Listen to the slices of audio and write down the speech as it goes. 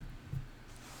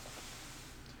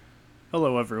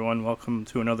Hello, everyone. Welcome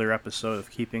to another episode of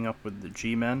Keeping Up with the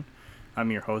Gmen. I'm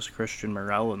your host, Christian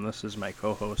Morel, and this is my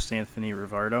co-host, Anthony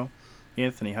Rivardo.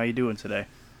 Anthony, how you doing today?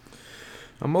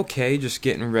 I'm okay, just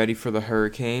getting ready for the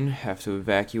hurricane. Have to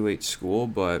evacuate school,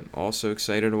 but also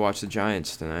excited to watch the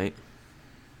Giants tonight.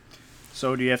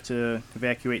 So, do you have to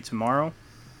evacuate tomorrow?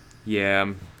 Yeah,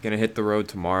 I'm gonna hit the road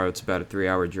tomorrow. It's about a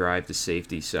 3-hour drive to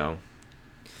safety, so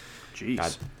God,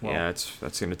 Jeez. yeah,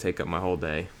 that's gonna take up my whole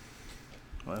day.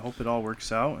 Well, I hope it all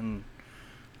works out, and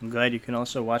I'm glad you can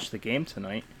also watch the game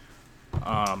tonight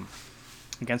um,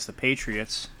 against the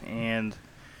Patriots. And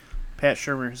Pat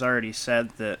Shermer has already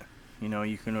said that,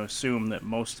 you can assume that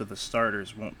most of the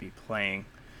starters won't be playing,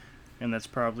 and that's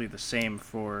probably the same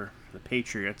for the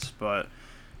Patriots, but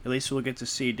at least we'll get to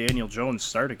see Daniel Jones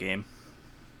start a game.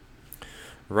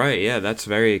 Right, yeah, that's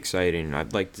very exciting.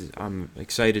 I'm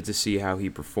excited to see how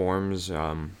he performs.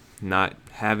 Not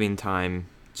having time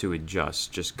to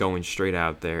adjust, just going straight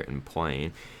out there and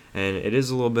playing. And it is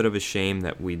a little bit of a shame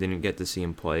that we didn't get to see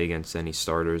him play against any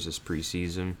starters this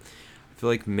preseason. I feel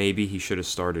like maybe he should have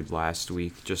started last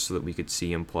week just so that we could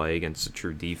see him play against a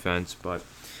true defense. But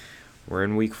we're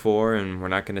in week 4 and we're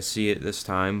not going to see it this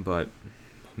time. But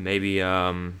maybe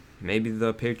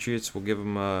the Patriots will give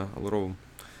him a little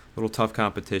tough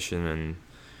competition. And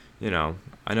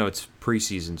I know it's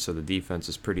preseason, so the defense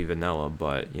is pretty vanilla.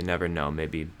 But you never know.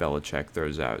 Maybe Belichick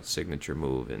throws out signature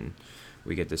move and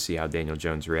we get to see how Daniel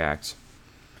Jones reacts.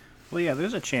 Well, yeah,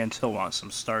 there's a chance he'll want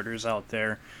some starters out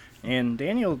there. And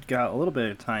Daniel got a little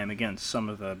bit of time against some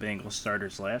of the Bengals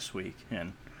starters last week,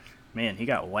 and man, he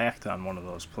got whacked on one of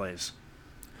those plays.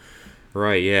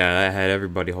 Right, yeah, that had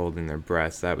everybody holding their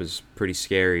breath. That was pretty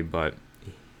scary, but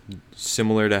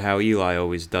similar to how Eli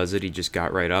always does it, he just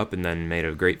got right up and then made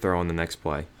a great throw on the next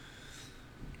play.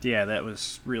 Yeah, that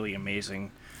was really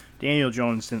amazing. Daniel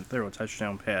Jones didn't throw a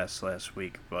touchdown pass last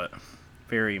week, but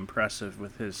very impressive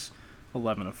with his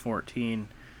 11 of 14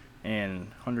 and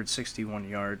 161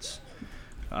 yards.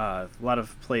 A lot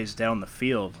of plays down the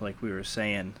field, like we were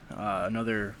saying.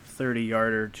 Another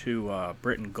 30-yarder to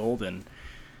Britton Golden,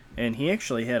 and he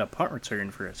actually had a punt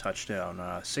return for a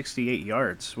touchdown, 68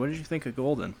 yards. What did you think of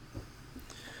Golden?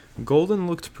 Golden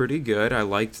looked pretty good. I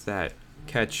liked that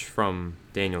catch from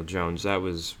Daniel Jones. That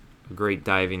was a great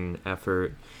diving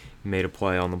effort. He made a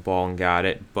play on the ball and got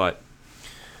it, but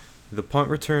the punt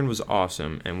return was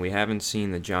awesome, and we haven't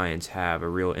seen the Giants have a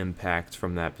real impact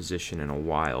from that position in a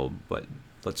while. But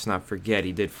let's not forget,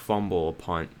 he did fumble a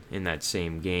punt in that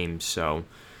same game, so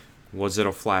was it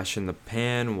a flash in the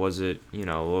pan? Was it, a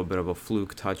little bit of a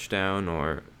fluke touchdown?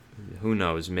 Or who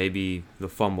knows, maybe the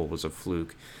fumble was a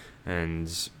fluke, and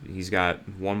he's got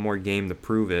one more game to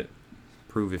prove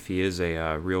if he is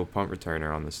a real punt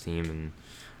returner on this team, and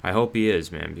I hope he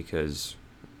is, man, because,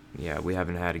 yeah, we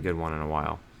haven't had a good one in a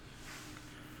while.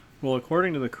 Well,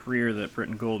 according to the career that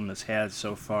Britton Golden has had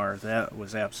so far, that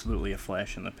was absolutely a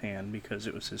flash in the pan because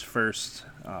it was his first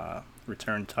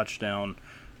return touchdown,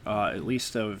 at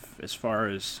least of as far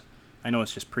as I know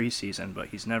it's just preseason, but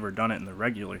he's never done it in the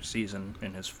regular season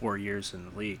in his 4 years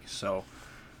in the league. So,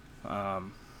 I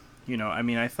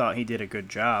thought he did a good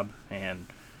job and,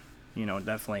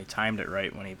 definitely timed it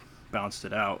right when he bounced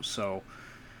it out. So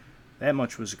that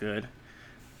much was good.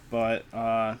 But,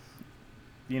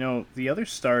 the other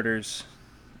starters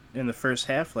in the first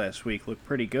half last week looked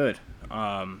pretty good.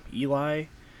 Eli,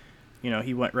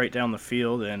 he went right down the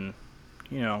field and,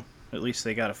 at least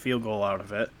they got a field goal out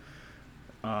of it.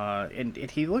 And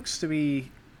he looks to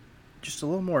be just a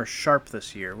little more sharp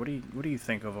this year. What do you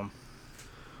think of him?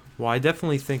 Well, I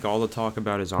definitely think all the talk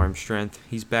about his arm strength,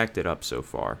 he's backed it up so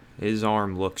far. His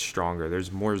arm looks stronger.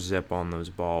 There's more zip on those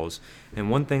balls.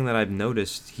 And one thing that I've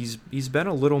noticed, he's been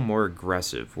a little more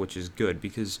aggressive, which is good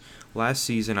because last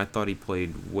season I thought he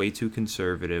played way too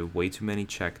conservative, way too many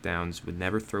checkdowns, would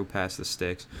never throw past the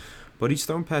sticks. But he's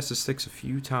thrown past the sticks a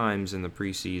few times in the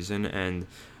preseason, and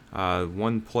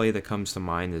one play that comes to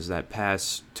mind is that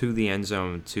pass to the end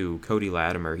zone to Cody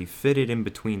Latimer. He fitted in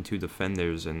between two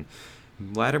defenders, and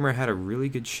Latimer had a really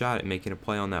good shot at making a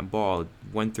play on that ball. It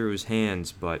went through his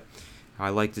hands, but I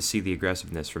like to see the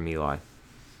aggressiveness from Eli.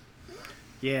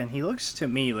 Yeah, and he looks to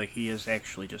me like he is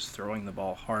actually just throwing the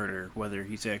ball harder, whether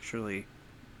he's actually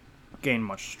gained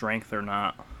much strength or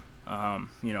not.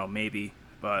 Maybe.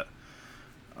 But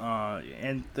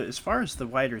as far as the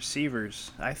wide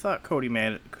receivers, I thought Cody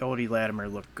Latimer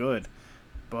looked good,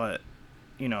 but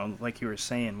like you were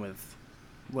saying, with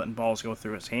letting balls go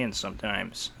through his hands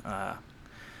sometimes.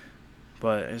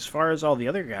 But as far as all the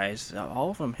other guys, all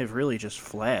of them have really just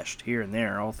flashed here and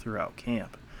there all throughout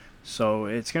camp. So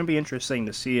it's going to be interesting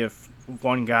to see if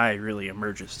one guy really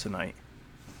emerges tonight.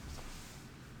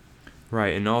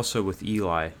 Right, and also with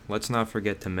Eli, let's not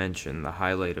forget to mention the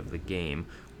highlight of the game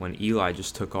when Eli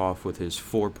just took off with his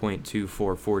 4.24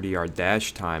 40-yard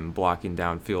dash time blocking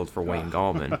downfield for Wayne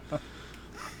Gallman.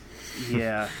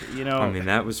 Yeah, I mean,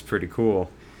 that was pretty cool.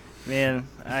 man,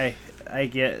 I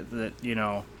get that,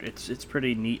 it's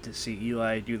pretty neat to see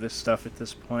Eli do this stuff at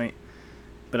this point,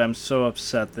 but I'm so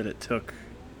upset that it took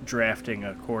drafting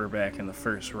a quarterback in the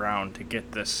first round to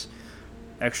get this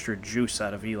extra juice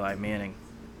out of Eli Manning.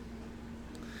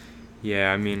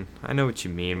 Yeah, I mean, I know what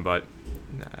you mean, but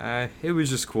it was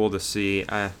just cool to see.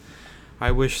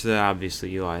 I wish that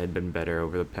obviously Eli had been better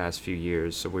over the past few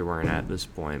years, so we weren't at this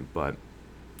point, but,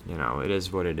 it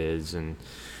is what it is, and,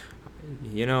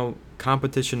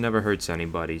 competition never hurts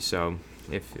anybody, so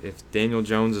if Daniel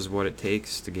Jones is what it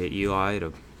takes to get Eli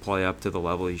to play up to the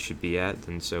level he should be at,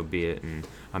 then so be it, and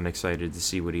I'm excited to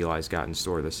see what Eli's got in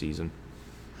store this season.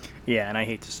 Yeah, and I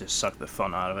hate to just suck the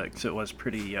fun out of it because it was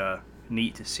pretty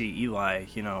neat to see Eli,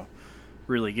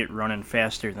 really get running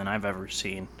faster than I've ever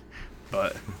seen.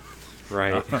 But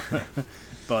Right.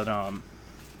 but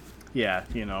yeah,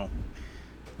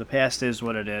 the past is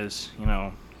what it is,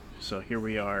 So here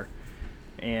we are,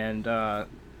 and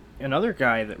another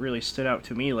guy that really stood out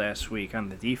to me last week on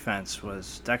the defense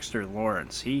was Dexter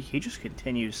Lawrence. He just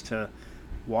continues to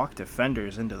walk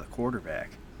defenders into the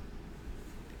quarterback.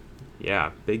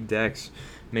 Yeah, Big Dex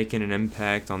making an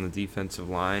impact on the defensive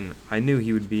line. I knew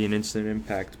he would be an instant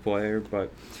impact player,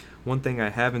 but one thing I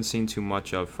haven't seen too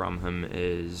much of from him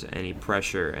is any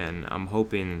pressure, and I'm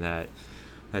hoping that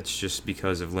that's just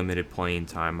because of limited playing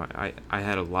time. I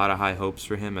had a lot of high hopes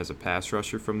for him as a pass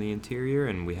rusher from the interior,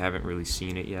 and we haven't really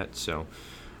seen it yet, so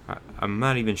I'm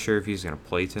not even sure if he's going to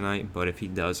play tonight, but if he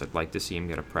does, I'd like to see him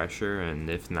get a pressure, and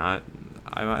if not,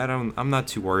 I'm not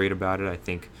too worried about it. I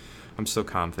think I'm still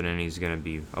confident he's going to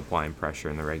be applying pressure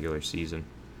in the regular season.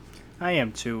 I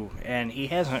am too, and he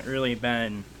hasn't really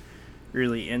been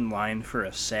in line for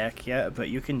a sack yet, but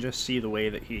you can just see the way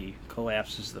that he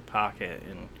collapses the pocket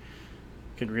and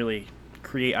can really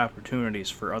create opportunities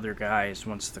for other guys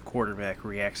once the quarterback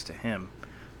reacts to him.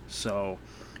 So,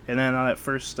 and then on that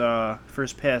first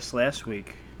pass last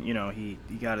week, he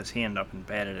got his hand up and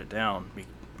batted it down,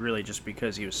 really just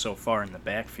because he was so far in the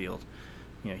backfield.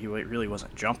 He really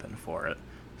wasn't jumping for it.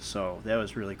 So that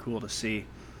was really cool to see.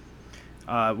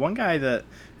 One guy that,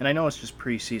 and I know it's just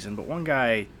preseason, but one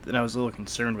guy that I was a little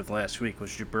concerned with last week was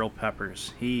Jabril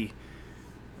Peppers.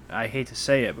 I hate to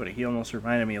say it, but he almost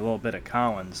reminded me a little bit of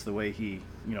Collins, the way he,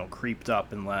 creeped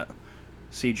up and let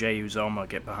C.J. Uzoma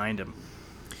get behind him.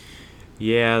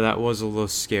 Yeah, that was a little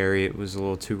scary. It was a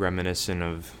little too reminiscent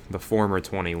of the former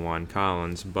 21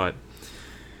 Collins, but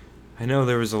I know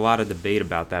there was a lot of debate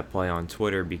about that play on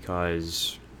Twitter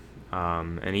because,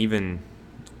 and even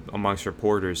amongst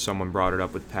reporters, someone brought it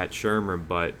up with Pat Shurmur,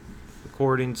 but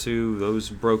according to those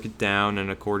who broke it down and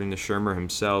according to Shurmur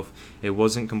himself, it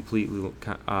wasn't completely,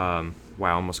 I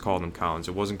almost called him Collins.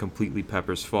 It wasn't completely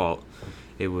Pepper's fault.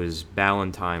 It was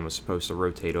Ballantyne was supposed to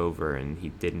rotate over, and he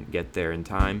didn't get there in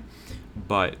time.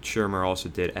 But Shurmur also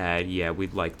did add,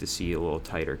 we'd like to see a little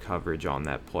tighter coverage on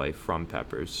that play from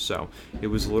Peppers. So it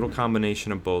was a little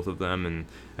combination of both of them. And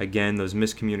again, those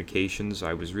miscommunications,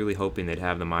 I was really hoping they'd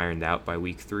have them ironed out by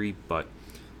week 3, but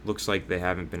looks like they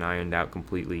haven't been ironed out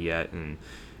completely yet. And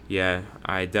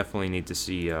I definitely need to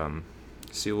see a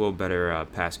little better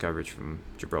pass coverage from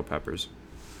Jabril Peppers.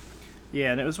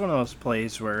 Yeah, and it was one of those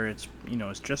plays where it's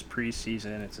just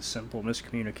preseason. It's a simple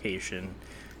miscommunication.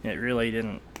 And it really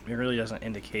doesn't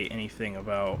indicate anything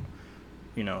about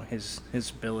his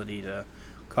ability to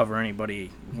cover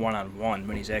anybody one-on-one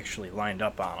when he's actually lined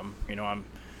up on him.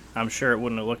 I'm sure it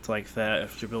wouldn't have looked like that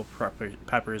if Jabril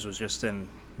Peppers was just in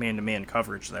man-to-man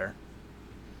coverage there.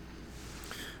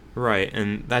 Right,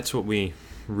 and that's what we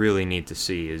really need to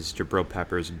see is Jabril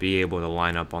Peppers be able to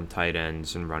line up on tight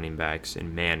ends and running backs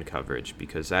in man coverage,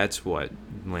 because that's what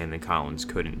Landon Collins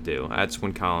couldn't do. That's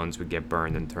when Collins would get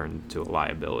burned and turned into a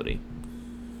liability.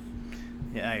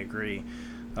 Yeah, I agree.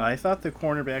 I thought the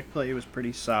cornerback play was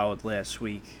pretty solid last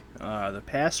week. The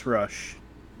pass rush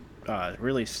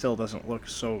really still doesn't look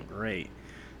so great,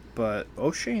 but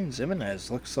O'Shane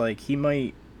Zimenez looks like he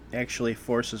might actually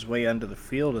force his way onto the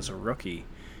field as a rookie.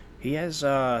 He has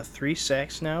 3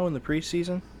 sacks now in the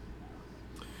preseason.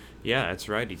 Yeah, that's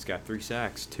right. He's got 3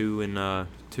 sacks, 2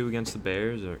 against the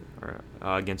Bears or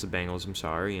against the Bengals. I'm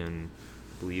sorry, and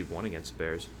I believe 1 against the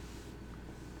Bears.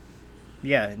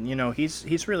 Yeah, and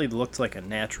he's really looked like a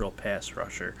natural pass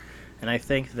rusher, and I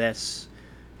think that's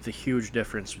the huge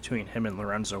difference between him and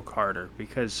Lorenzo Carter,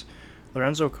 because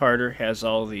Lorenzo Carter has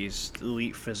all these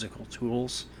elite physical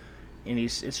tools, and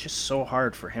it's just so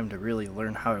hard for him to really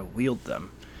learn how to wield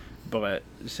them. but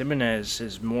Jimenez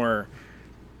is more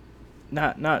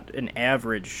not an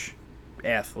average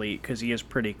athlete because he is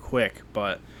pretty quick,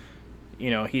 but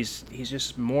he's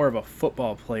just more of a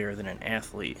football player than an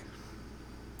athlete.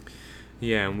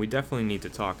 Yeah, and we definitely need to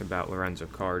talk about Lorenzo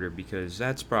Carter because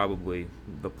that's probably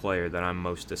the player that I'm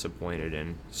most disappointed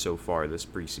in so far this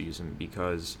preseason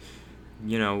because,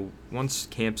 once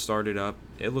camp started up,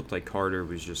 it looked like Carter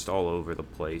was just all over the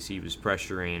place. He was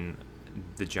pressuring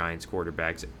the Giants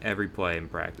quarterbacks every play in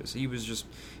practice. He was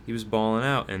balling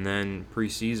out, and then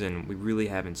preseason, we really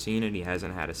haven't seen it. He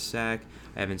hasn't had a sack.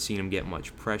 I haven't seen him get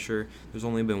much pressure. There's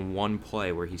only been one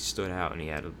play where he stood out and he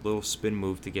had a little spin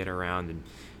move to get around and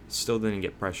still didn't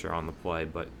get pressure on the play,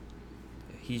 but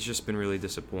he's just been really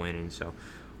disappointing. So,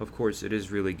 of course, it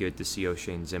is really good to see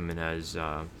O'Shane Jimenez,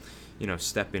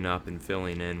 stepping up and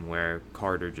filling in where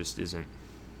Carter just isn't.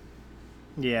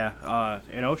 Yeah,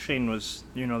 and O'Shane was,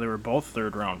 they were both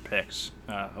third-round picks.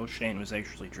 O'Shane was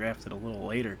actually drafted a little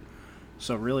later,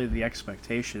 so really the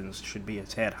expectations should be a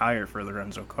tad higher for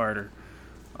Lorenzo Carter.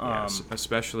 Yes,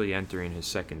 especially entering his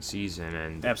second season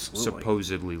and Absolutely.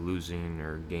 supposedly losing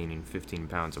or gaining 15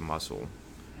 pounds of muscle.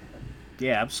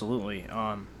 Yeah, absolutely.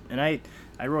 And I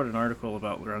wrote an article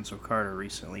about Lorenzo Carter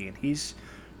recently, and he's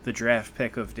the draft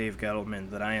pick of Dave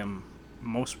Gettleman that I am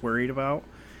most worried about,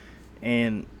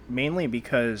 and mainly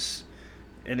because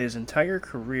in his entire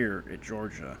career at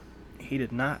Georgia, he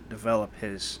did not develop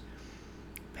his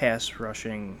pass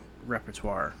rushing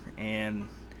repertoire, and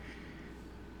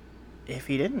if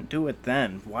he didn't do it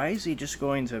then, why is he just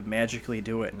going to magically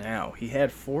do it now? He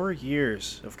had 4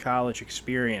 years of college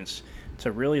experience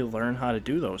to really learn how to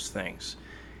do those things.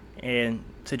 And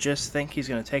to just think he's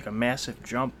going to take a massive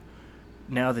jump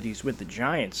now that he's with the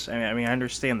Giants. I mean, I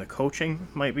understand the coaching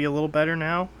might be a little better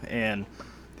now, and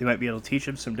they might be able to teach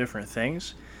him some different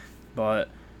things. But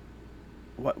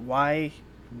why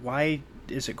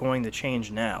is it going to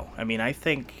change now? I mean, I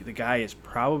think the guy is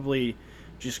probably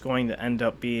just going to end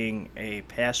up being a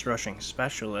pass rushing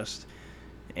specialist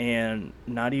and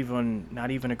not even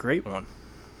a great one.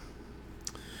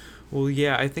 Well,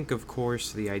 yeah, I think, of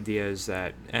course, the idea is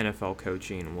that NFL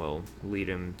coaching will lead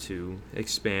him to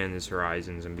expand his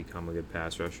horizons and become a good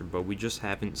pass rusher, but we just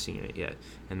haven't seen it yet,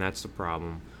 and that's the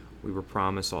problem. We were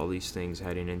promised all these things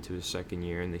heading into his second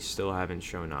year, and they still haven't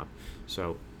shown up.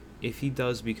 So if he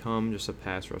does become just a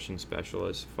pass rushing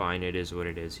specialist, fine, it is what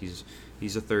it is.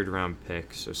 He's a third-round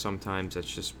pick, so sometimes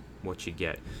that's just what you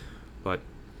get. But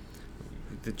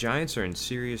the Giants are in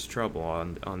serious trouble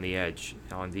on the edge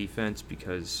on defense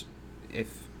because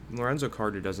if Lorenzo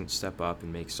Carter doesn't step up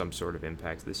and make some sort of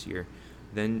impact this year,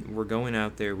 then we're going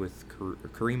out there with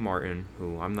Kareem Martin,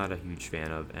 who I'm not a huge fan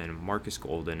of, and Marcus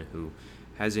Golden, who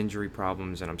has injury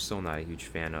problems and I'm still not a huge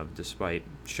fan of, despite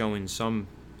showing some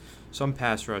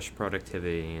pass rush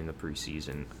productivity in the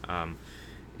preseason.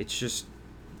 It's just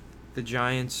the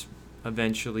Giants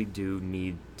eventually do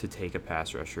need to take a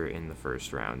pass rusher in the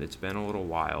first round. It's been a little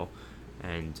while,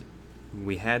 and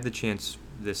we had the chance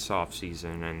this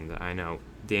offseason, and I know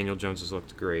Daniel Jones has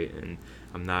looked great, and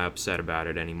I'm not upset about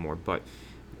it anymore, but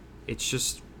it's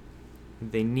just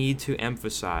they need to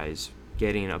emphasize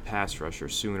getting a pass rusher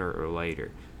sooner or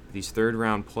later. These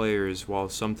third-round players, while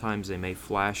sometimes they may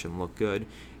flash and look good,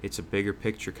 it's a bigger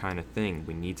picture kind of thing.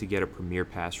 We need to get a premier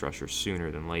pass rusher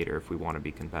sooner than later if we want to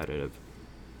be competitive.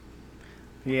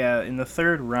 Yeah, in the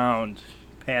third round,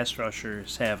 pass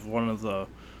rushers have one of the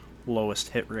lowest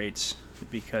hit rates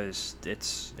because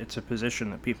it's a position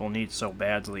that people need so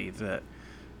badly that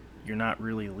you're not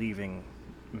really leaving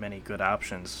many good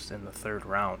options in the third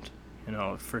round.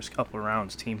 First couple of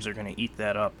rounds, teams are going to eat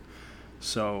that up.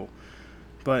 So,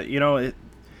 but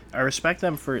I respect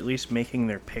them for at least making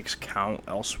their picks count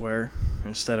elsewhere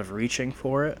instead of reaching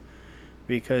for it,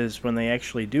 because when they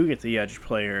actually do get the edge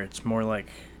player, it's more like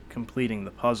completing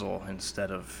the puzzle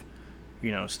instead of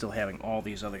still having all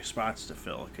these other spots to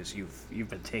fill because you've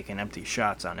been taking empty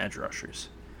shots on edge rushers.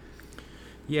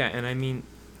 Yeah, and I mean,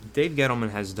 Dave Gettleman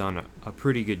has done a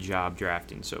pretty good job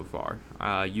drafting so far.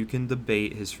 You can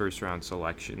debate his first-round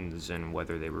selections and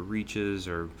whether they were reaches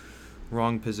or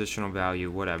wrong positional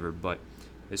value, whatever, but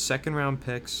his second-round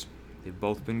picks, they've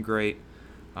both been great.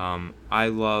 I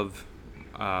love,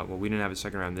 we didn't have a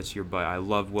second round this year, but I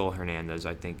love Will Hernandez.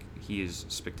 I think he is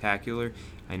spectacular.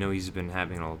 I know he's been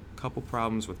having a couple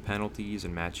problems with penalties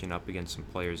and matching up against some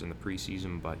players in the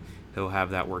preseason, but he'll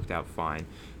have that worked out fine.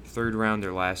 Third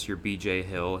rounder last year, B.J.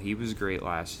 Hill. He was great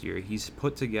last year. He's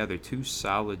put together 2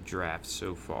 solid drafts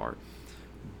so far.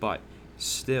 But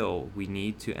still, we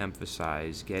need to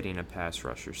emphasize getting a pass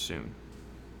rusher soon.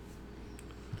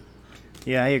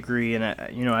 Yeah, I agree, and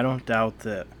I don't doubt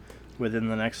that within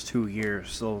the next 2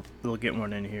 years they'll get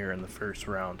one in here in the first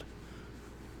round.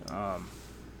 Um,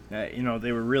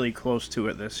 they were really close to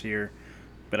it this year,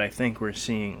 but I think we're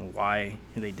seeing why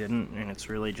they didn't, and it's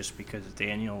really just because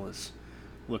Daniel is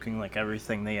looking like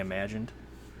everything they imagined.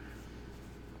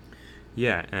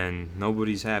 Yeah, and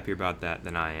nobody's happier about that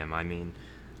than I am. I mean,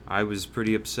 I was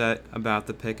pretty upset about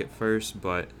the pick at first,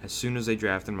 but as soon as they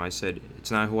drafted him, I said, it's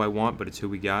not who I want, but it's who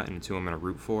we got, and it's who I'm going to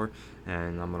root for.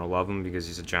 And I'm going to love him because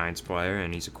he's a Giants player,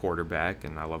 and he's a quarterback,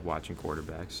 and I love watching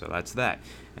quarterbacks. So that's that.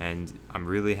 And I'm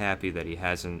really happy that he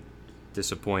hasn't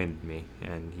disappointed me,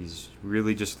 and he's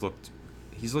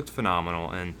looked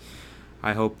phenomenal. And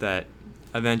I hope that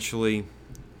eventually,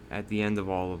 at the end of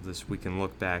all of this, we can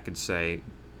look back and say,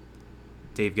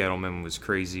 Dave Gettleman was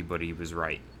crazy, but he was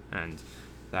right. And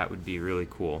that would be really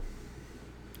cool.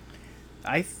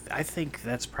 I think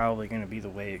that's probably going to be the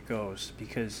way it goes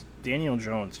because Daniel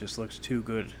Jones just looks too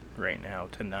good right now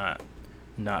to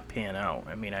not pan out.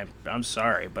 I mean, I'm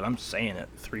sorry, but I'm saying it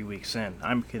 3 weeks in.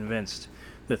 I'm convinced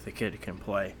that the kid can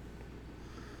play.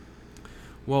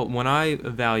 Well, when I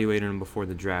evaluated him before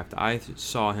the draft, I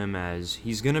saw him as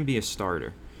he's going to be a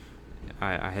starter.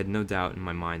 I had no doubt in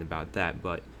my mind about that,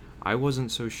 but I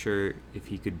wasn't so sure if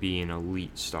he could be an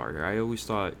elite starter. I always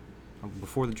thought,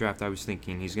 before the draft, I was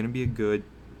thinking he's going to be a good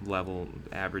level,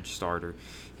 average starter.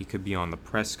 He could be on the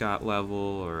Prescott level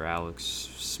or Alex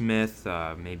Smith,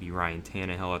 maybe Ryan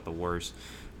Tannehill at the worst.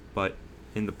 But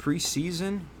in the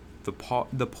preseason,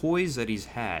 the poise that he's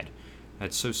had,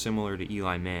 that's so similar to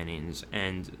Eli Manning's,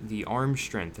 and the arm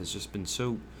strength has just been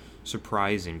so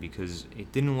surprising because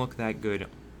it didn't look that good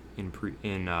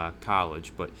in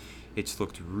college, but it's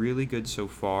looked really good so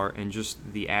far, and just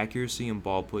the accuracy and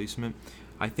ball placement,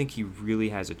 I think he really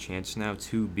has a chance now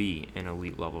to be an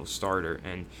elite level starter.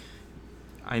 And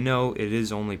I know it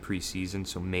is only preseason,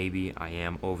 so maybe I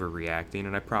am overreacting,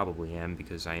 and I probably am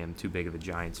because I am too big of a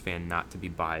Giants fan not to be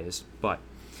biased, but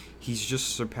he's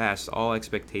just surpassed all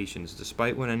expectations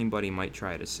despite what anybody might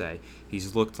try to say.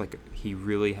 He's looked like he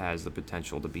really has the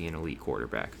potential to be an elite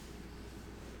quarterback.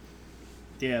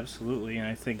 Yeah, absolutely, and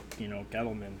I think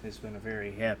Gettleman has been a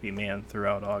very happy man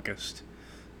throughout August.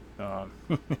 Um,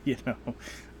 you know,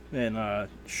 and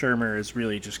Shermer is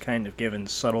really just kind of given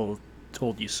subtle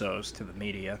 "told you so's" to the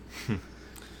media.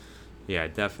 Yeah,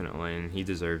 definitely, and he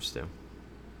deserves to.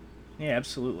 Yeah,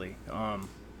 absolutely.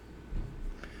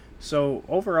 So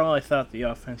overall, I thought the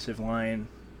offensive line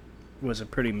was a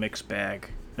pretty mixed bag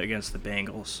against the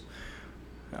Bengals.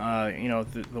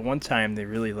 The one time they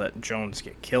really let Jones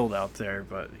get killed out there,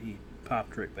 but he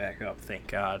popped right back up, thank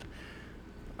God.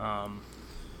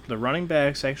 The running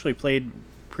backs actually played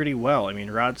pretty well. I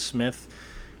mean, Rod Smith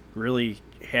really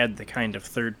had the kind of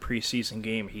third preseason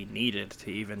game he needed to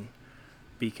even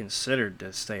be considered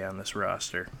to stay on this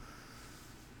roster.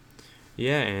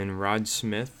 Yeah, and Rod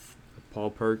Smith,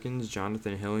 Paul Perkins,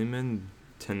 Jonathan Hilliman,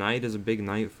 tonight is a big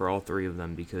night for all three of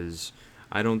them because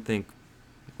I don't think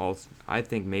I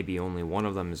think maybe only one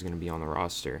of them is going to be on the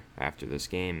roster after this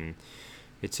game. And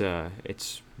it's a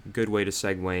good way to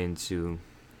segue into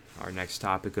our next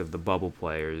topic of the bubble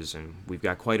players, and we've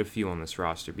got quite a few on this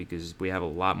roster because we have a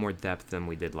lot more depth than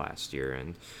we did last year,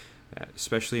 and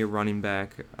especially a running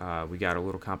back. We got a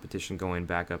little competition going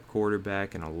backup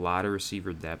quarterback and a lot of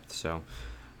receiver depth. So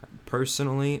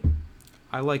personally,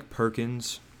 I like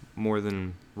Perkins more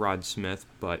than Rod Smith,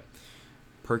 but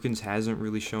Perkins hasn't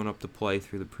really shown up to play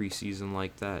through the preseason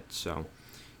like that, so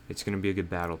it's going to be a good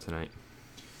battle tonight.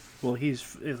 Well,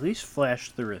 he's at least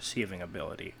flashed the receiving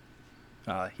ability.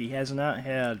 He has not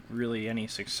had really any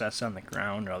success on the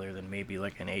ground other than maybe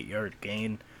like an 8-yard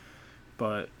gain,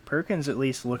 but Perkins at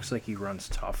least looks like he runs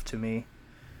tough to me,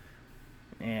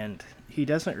 and he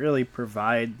doesn't really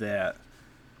provide that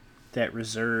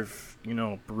reserve,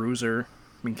 bruiser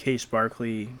in case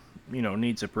Barkley,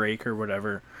 needs a break or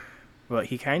whatever. But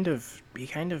he kind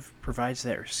of provides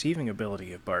that receiving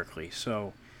ability of Barkley,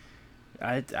 so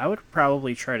I would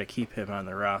probably try to keep him on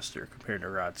the roster compared to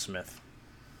Rod Smith.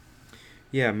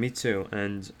 Yeah, me too.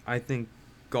 And I think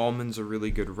Gallman's a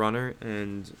really good runner,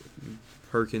 and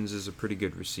Perkins is a pretty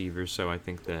good receiver. So I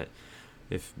think that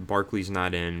if Barkley's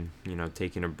not in,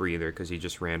 taking a breather because he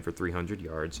just ran for 300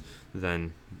 yards,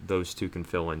 then those two can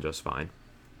fill in just fine.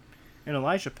 And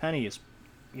Elijah Penny is,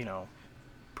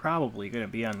 probably going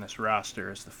to be on this roster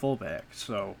as the fullback.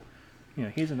 So,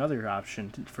 he's another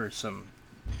option for some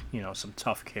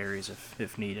tough carries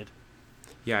if needed.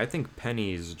 Yeah, I think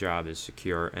Penny's job is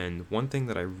secure, and one thing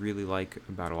that I really like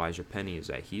about Elijah Penny is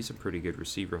that he's a pretty good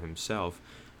receiver himself.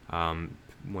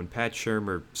 When Pat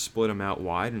Shurmur split him out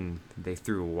wide and they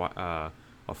threw a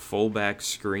fullback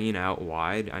screen out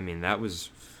wide, I mean, that was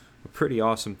a pretty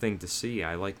awesome thing to see.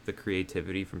 I like the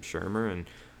creativity from Shermer, and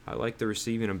I like the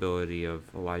receiving ability of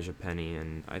Elijah Penny,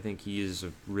 and I think he is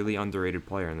a really underrated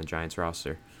player in the Giants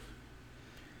roster.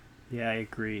 Yeah, I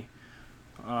agree.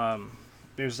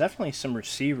 There's definitely some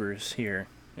receivers here,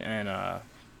 and a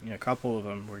couple of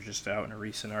them were just out in a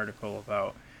recent article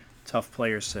about tough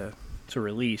players to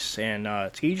release.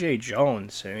 And T.J.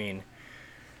 Jones, I mean,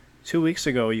 2 weeks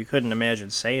ago you couldn't imagine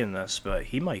saying this, but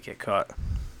he might get cut.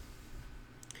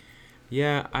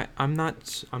 Yeah, I'm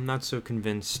not so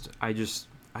convinced. I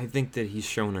think that he's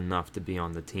shown enough to be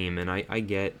on the team, and I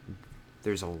get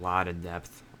there's a lot of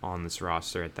depth on this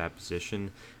roster at that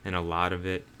position, and a lot of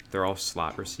it they're all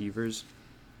slot receivers.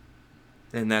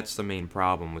 And that's the main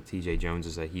problem with TJ Jones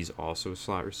is that he's also a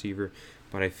slot receiver,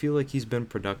 but I feel like he's been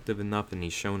productive enough and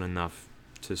he's shown enough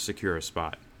to secure a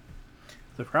spot.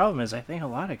 The problem is, I think a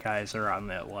lot of guys are on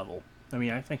that level. I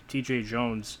mean, I think T.J.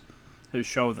 Jones has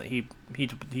shown that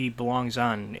he belongs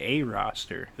on a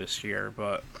roster this year,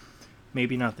 but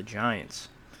maybe not the Giants.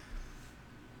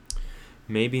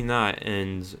 Maybe not,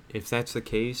 and if that's the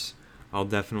case, I'll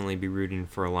definitely be rooting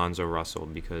for Alonzo Russell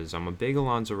because I'm a big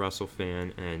Alonzo Russell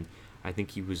fan, and I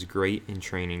think he was great in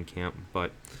training camp,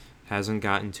 but hasn't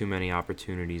gotten too many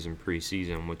opportunities in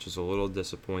preseason, which is a little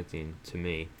disappointing to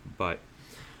me. But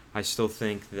I still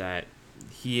think that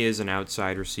he is an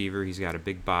outside receiver. He's got a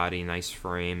big body, nice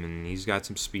frame, and he's got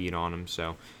some speed on him.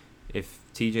 So if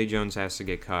TJ Jones has to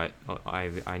get cut,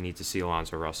 I need to see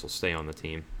Alonzo Russell stay on the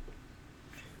team.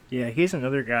 Yeah, he's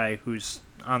another guy who's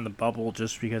on the bubble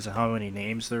just because of how many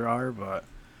names there are, but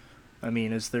I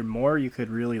mean, is there more you could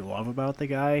really love about the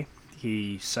guy?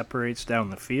 He separates down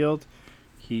the field.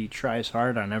 He tries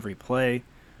hard on every play.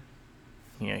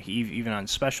 He even on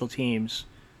special teams.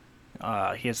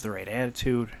 He has the right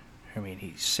attitude. I mean,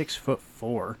 he's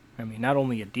 6'4". I mean, not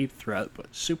only a deep threat,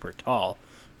 but super tall.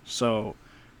 So,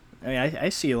 I mean, I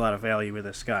see a lot of value with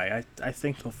this guy. I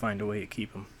think they'll find a way to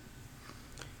keep him.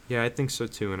 Yeah, I think so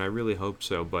too, and I really hope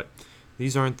so. But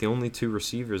these aren't the only two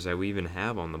receivers that we even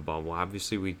have on the bubble.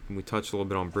 Obviously, we touched a little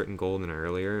bit on Britton Golden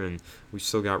earlier, and we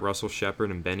still got Russell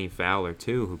Shepard and Benny Fowler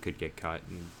too, who could get cut.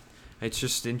 And it's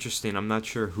just interesting. I'm not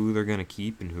sure who they're going to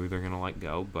keep and who they're going to let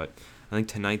go, but I think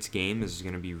tonight's game is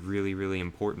going to be really, really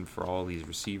important for all these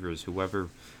receivers.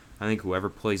 I think whoever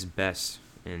plays best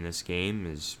in this game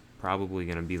is probably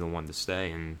going to be the one to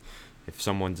stay, and if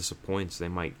someone disappoints, they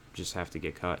might just have to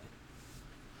get cut.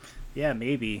 Yeah,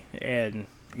 maybe. And,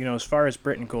 as far as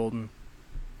Britton Golden,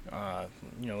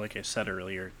 like I said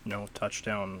earlier, no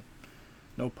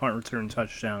punt return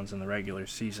touchdowns in the regular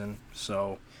season.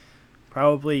 So,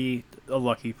 probably a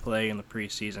lucky play in the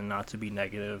preseason, not to be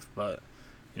negative, but,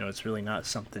 it's really not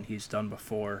something he's done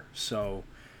before. So,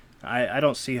 I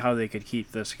don't see how they could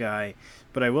keep this guy.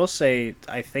 But I will say,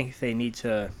 I think they need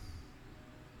to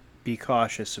be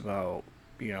cautious about,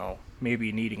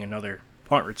 maybe needing another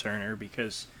punt returner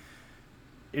because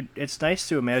it's nice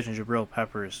to imagine Jabril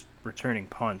Peppers returning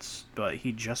punts, but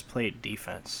he just played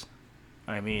defense.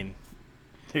 I mean,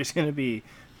 there's going to be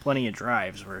plenty of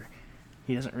drives where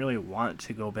he doesn't really want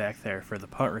to go back there for the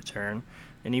punt return,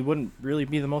 and he wouldn't really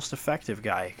be the most effective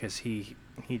guy because he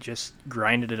just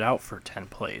grinded it out for 10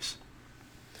 plays.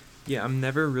 Yeah, I'm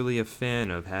never really a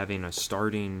fan of having a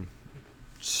starting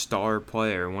star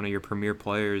player, one of your premier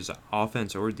players,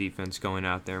 offense or defense, going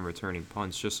out there and returning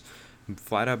punts, just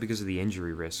flat out because of the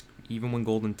injury risk. Even when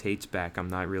Golden Tate's back, I'm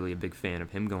not really a big fan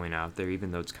of him going out there,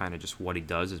 even though it's kind of just what he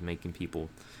does is making people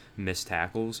miss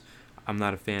tackles. I'm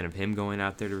not a fan of him going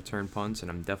out there to return punts, and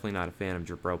I'm definitely not a fan of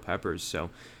Jabril Peppers, so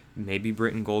maybe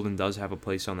Britton Golden does have a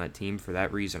place on that team for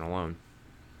that reason alone.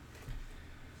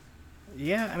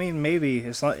 Yeah, I mean, maybe.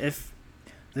 It's not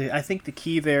I think the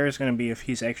key there is going to be if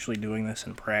he's actually doing this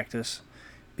in practice,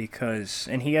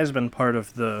 and he has been part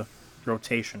of the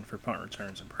rotation for punt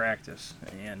returns in practice,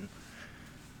 and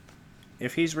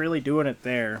if he's really doing it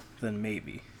there, then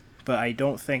maybe. But I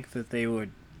don't think that they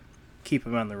would keep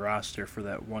him on the roster for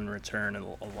that one return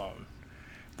alone.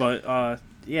 But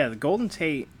the Golden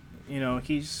Tate,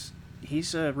 he's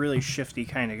a really shifty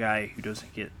kind of guy who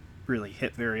doesn't get really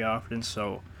hit very often,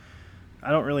 so I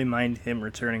don't really mind him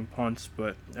returning punts.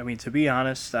 But I mean, to be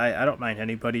honest, I don't mind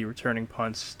anybody returning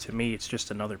punts. To me, it's just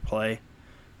another play.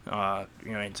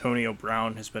 Antonio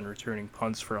Brown has been returning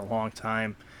punts for a long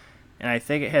time, and I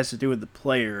think it has to do with the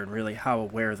player and really how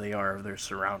aware they are of their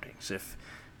surroundings. If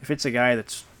it's a guy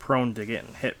that's prone to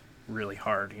getting hit really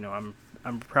hard,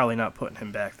 I'm probably not putting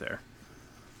him back there.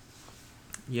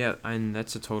 Yeah, and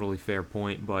that's a totally fair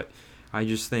point, but I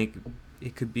just think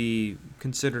it could be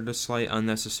considered a slight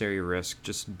unnecessary risk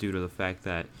just due to the fact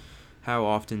that how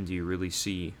often do you really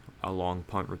see a long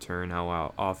punt return.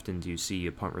 How often do you see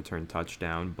a punt return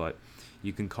touchdown? But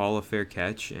you can call a fair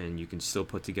catch and you can still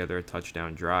put together a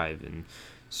touchdown drive. And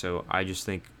so I just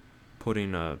think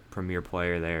putting a premier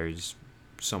player there is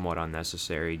somewhat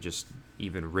unnecessary, just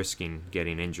even risking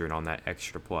getting injured on that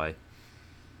extra play.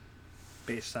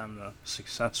 Based on the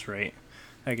success rate,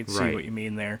 I can see Right. what you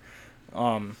mean there.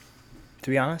 To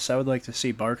be honest, I would like to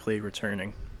see Barkley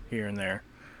returning here and there.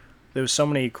 There was so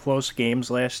many close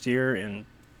games last year, and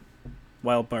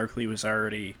while Barkley was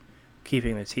already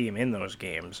keeping the team in those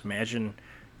games, imagine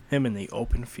him in the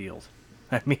open field.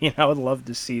 I mean, I would love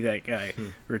to see that guy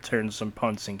return some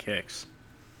punts and kicks.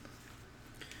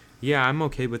 Yeah, I'm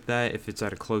okay with that if it's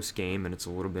at a close game and it's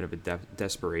a little bit of a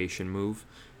desperation move,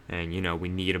 and we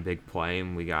need a big play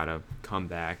and we gotta come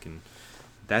back, and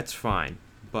that's fine.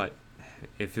 But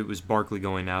if it was Barkley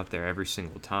going out there every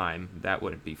single time, that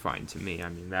wouldn't be fine to me. I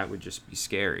mean, that would just be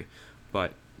scary.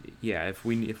 But yeah, if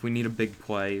we need a big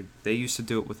play, they used to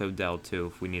do it with Odell too.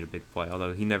 If we need a big play,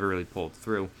 although he never really pulled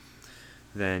through,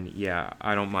 then yeah,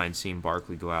 I don't mind seeing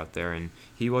Barkley go out there, and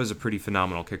he was a pretty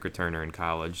phenomenal kick returner in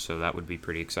college, so that would be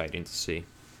pretty exciting to see.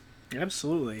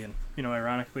 Absolutely, and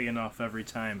ironically enough, every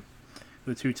time,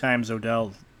 the 2 times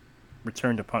Odell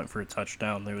returned a punt for a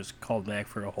touchdown, there was called back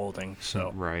for a holding.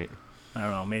 So Right. I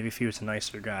don't know. Maybe if he was a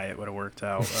nicer guy, it would have worked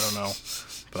out. I don't know,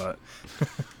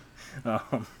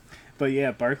 but but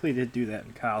yeah, Barkley did do that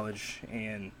in college,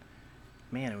 and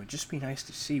man, it would just be nice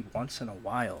to see once in a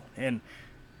while. And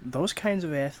those kinds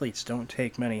of athletes don't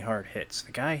take many hard hits.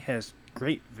 The guy has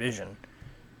great vision,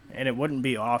 and it wouldn't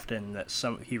be often that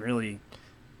he really,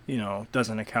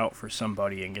 doesn't account for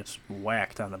somebody and gets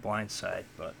whacked on the blind side.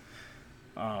 But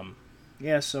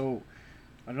yeah, so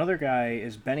another guy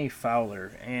is Benny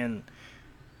Fowler, and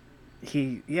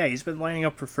he's been lining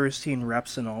up for first team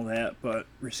reps and all that, but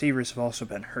receivers have also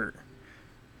been hurt.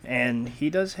 And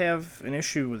he does have an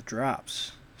issue with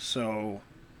drops. So,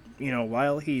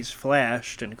 while he's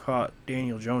flashed and caught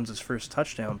Daniel Jones' first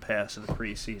touchdown pass of the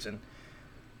preseason,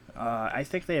 I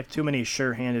think they have too many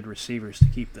sure-handed receivers to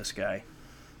keep this guy.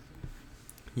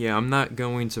 Yeah, I'm not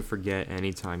going to forget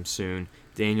anytime soon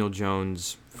Daniel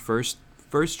Jones' first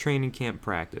training camp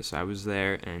practice. I was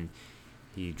there, and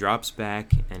he drops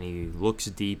back and he looks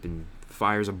deep and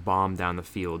fires a bomb down the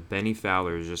field. Benny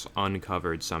Fowler is just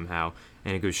uncovered somehow,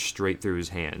 and it goes straight through his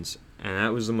hands. And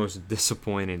that was the most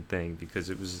disappointing thing, because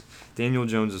it was Daniel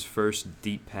Jones' first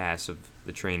deep pass of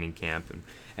the training camp, and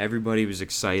everybody was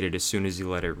excited as soon as he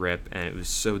let it rip, and it was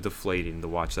so deflating to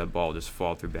watch that ball just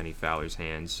fall through Benny Fowler's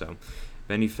hands. So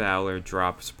Benny Fowler,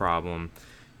 drops problem.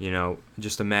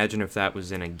 Just imagine if that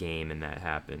was in a game and that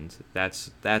happened. That's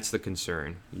the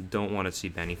concern. You don't want to see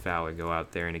Benny Fowler go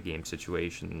out there in a game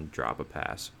situation and drop a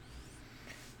pass.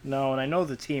 No, and I know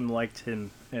the team liked him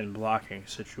in blocking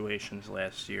situations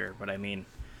last year, but I mean,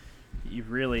 you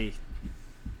really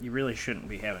shouldn't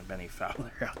be having Benny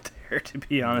Fowler out there, to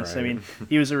be honest. Right. I mean,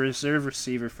 he was a reserve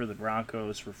receiver for the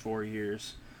Broncos for 4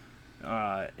 years.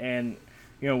 And,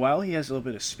 while he has a little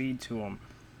bit of speed to him,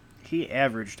 he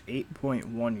averaged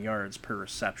 8.1 yards per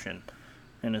reception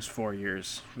in his 4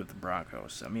 years with the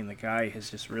Broncos. I mean, the guy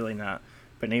has just really not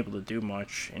been able to do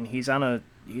much, and he's on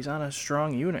a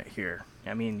strong unit here.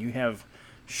 I mean, you have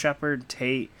Shepard,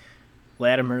 Tate,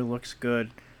 Latimer looks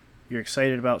good. You're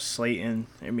excited about Slayton.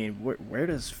 I mean, where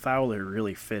does Fowler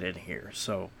really fit in here?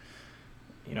 So,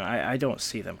 I don't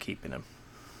see them keeping him.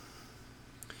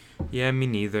 Yeah, me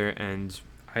neither. And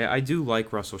I do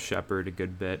like Russell Shepard a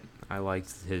good bit. I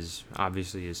liked his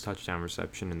touchdown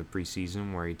reception in the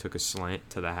preseason where he took a slant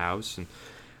to the house,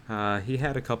 and he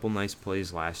had a couple nice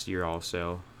plays last year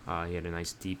also. He had a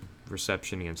nice deep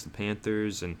reception against the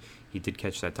Panthers, and he did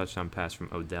catch that touchdown pass from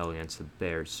Odell against the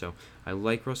Bears. So I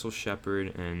like Russell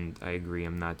Shepard, and I agree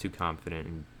I'm not too confident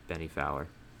in Benny Fowler.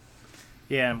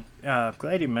 Yeah, I'm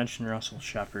glad you mentioned Russell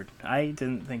Shepard. I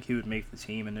didn't think he would make the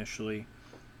team initially,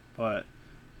 but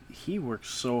he works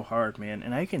so hard, man,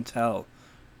 and I can tell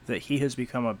that he has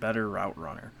become a better route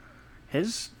runner.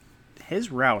 His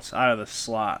routes out of the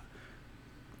slot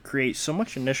create so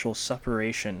much initial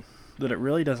separation that it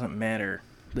really doesn't matter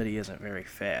that he isn't very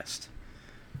fast.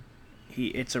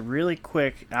 It's a really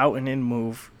quick out and in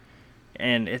move,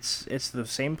 and it's the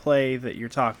same play that you're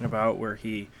talking about where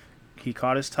he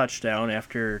caught his touchdown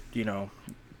after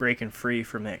breaking free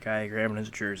from that guy grabbing his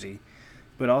jersey,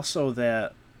 but also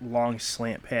that long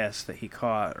slant pass that he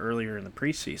caught earlier in the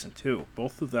preseason too.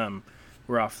 Both of them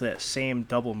were off that same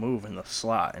double move in the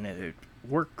slot, and it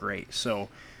worked great. So,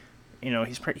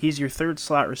 he's your third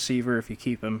slot receiver if you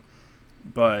keep him,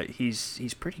 but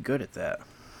he's pretty good at that.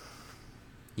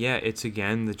 Yeah, it's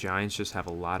again, the Giants just have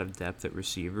a lot of depth at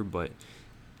receiver, but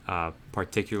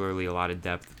particularly a lot of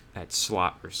depth at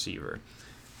slot receiver.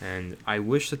 And I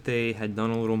wish that they had done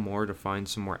a little more to find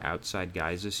some more outside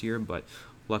guys this year, but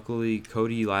luckily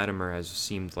Cody Latimer has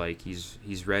seemed like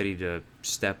he's ready to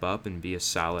step up and be a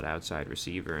solid outside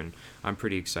receiver, and I'm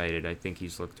pretty excited. I think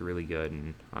he's looked really good,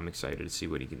 and I'm excited to see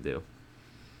what he can do.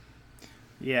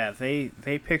 Yeah, they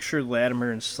pictured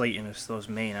Latimer and Slayton as those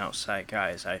main outside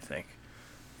guys, I think.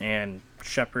 And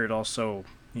Shepard also,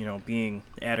 being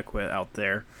adequate out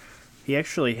there. He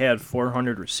actually had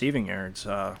 400 receiving yards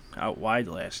out wide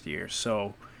last year,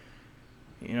 so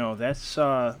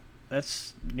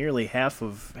that's nearly half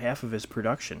of his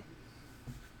production.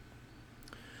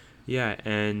 Yeah,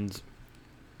 and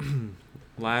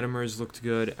Latimer's looked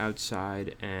good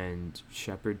outside, and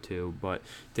Shepard too. But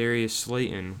Darius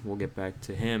Slayton, we'll get back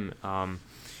to him.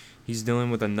 He's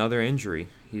dealing with another injury.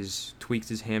 He's tweaked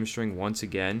his hamstring once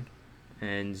again,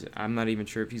 and I'm not even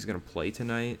sure if he's going to play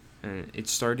tonight. And it's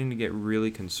starting to get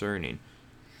really concerning.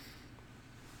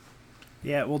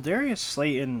 Yeah, well, Darius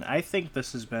Slayton, I think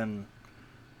this has been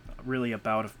really a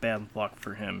bout of bad luck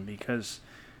for him because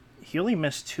he only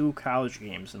missed 2 college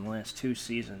games in the last 2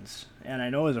 seasons. And I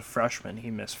know as a freshman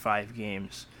he missed 5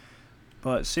 games.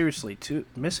 But seriously,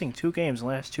 missing 2 games in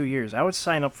the last 2 years, I would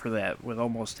sign up for that with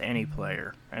almost any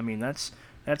player. I mean, that's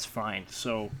fine.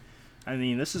 So, I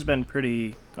mean, this has been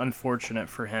pretty unfortunate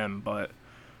for him, but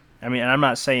I mean, I'm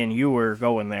not saying you were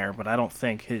going there, but I don't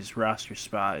think his roster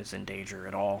spot is in danger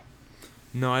at all.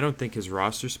 No, I don't think his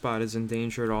roster spot is in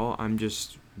danger at all.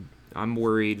 I'm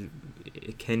worried,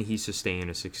 can he sustain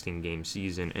a 16-game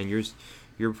season? And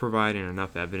you're providing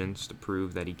enough evidence to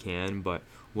prove that he can, but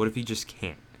what if he just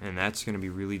can't? And that's going to be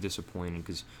really disappointing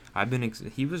because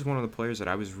he was one of the players that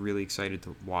I was really excited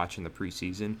to watch in the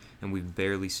preseason, and we've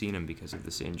barely seen him because of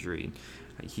this injury.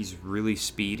 He's really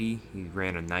speedy. He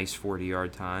ran a nice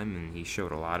 40-yard time, and he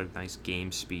showed a lot of nice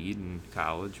game speed in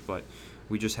college, but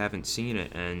we just haven't seen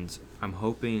it. And I'm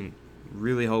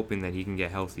really hoping that he can get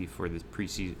healthy for the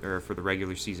preseason or for the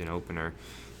regular season opener,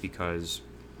 because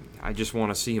I just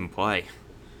want to see him play.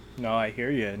 No, I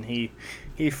hear you, and he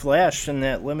flashed in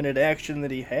that limited action that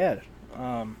he had.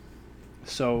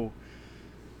 So,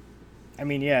 I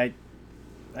mean, yeah,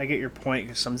 I get your point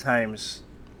because sometimes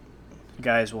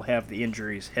guys will have the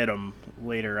injuries hit them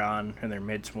later on in their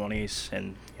mid-20s,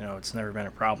 and it's never been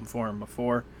a problem for him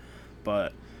before.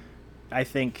 But I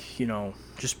think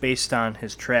just based on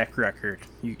his track record,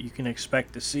 you can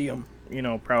expect to see him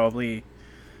probably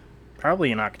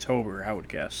in October, I would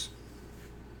guess.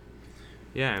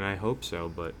 Yeah, and I hope so,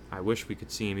 but I wish we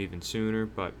could see him even sooner.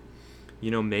 But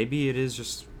maybe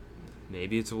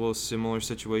it's a little similar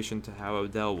situation to how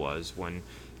Odell was when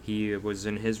he was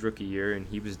in his rookie year and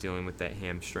he was dealing with that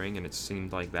hamstring, and it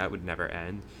seemed like that would never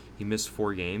end. He missed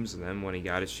 4 games, and then when he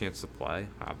got his chance to play,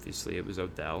 obviously it was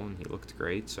Odell, and he looked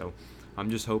great. So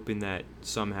I'm just hoping that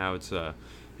somehow it's a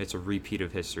repeat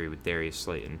of history with Darius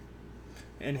Slayton.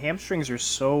 And hamstrings are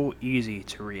so easy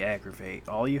to re-aggravate.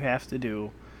 All you have to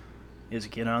do is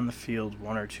get on the field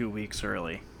 1 or 2 weeks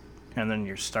early, and then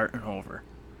you're starting over.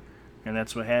 And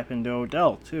that's what happened to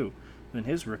Odell, too. In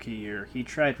his rookie year, he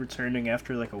tried returning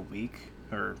after like a week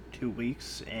or 2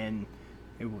 weeks, and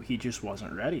he just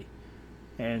wasn't ready.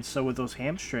 And so with those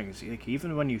hamstrings, like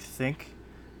even when you think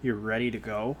you're ready to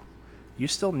go, you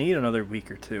still need another week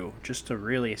or 2 just to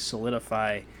really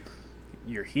solidify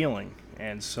your healing.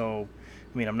 And so,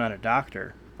 I mean, I'm not a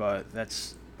doctor, but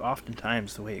that's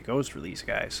oftentimes the way it goes for these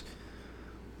guys.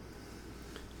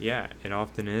 Yeah, it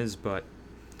often is, but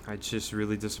it's just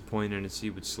really disappointing to see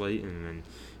with Slayton, and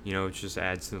it just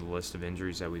adds to the list of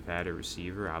injuries that we've had at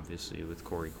receiver, obviously with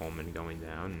Corey Coleman going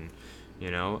down,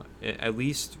 and at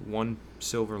least one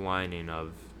silver lining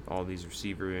of all these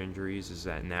receiver injuries is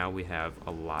that now we have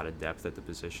a lot of depth at the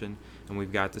position, and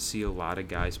we've got to see a lot of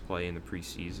guys play in the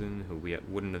preseason who we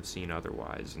wouldn't have seen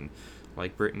otherwise, and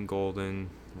like Britton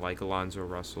Golden, like Alonzo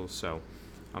Russell. So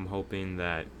I'm hoping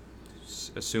that,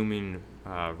 assuming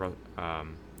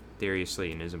Darius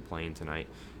Slayton isn't playing tonight,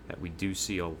 that we do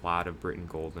see a lot of Britton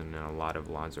Golden and a lot of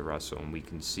Alonzo Russell, and we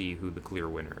can see who the clear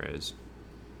winner is.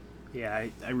 Yeah,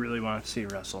 I really want to see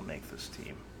Russell make this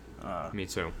team. Me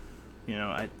too.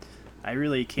 I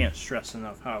really can't stress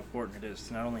enough how important it is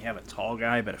to not only have a tall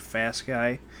guy, but a fast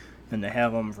guy, and to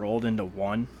have them rolled into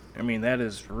one. I mean, that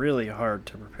is really hard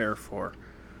to prepare for.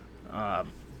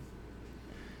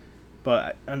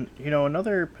 But,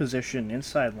 another position,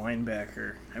 inside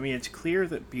linebacker, I mean, it's clear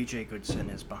that B.J. Goodson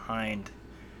is behind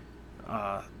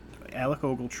Alec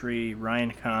Ogletree,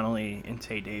 Ryan Connolly, and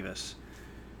Tay Davis.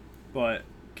 But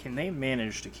can they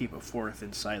manage to keep a 4th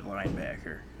inside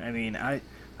linebacker? I mean,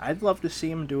 I'd love to see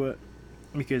him do it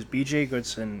because B.J.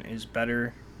 Goodson is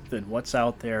better than what's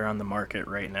out there on the market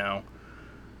right now.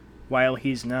 While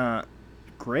he's not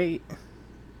great,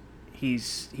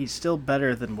 he's still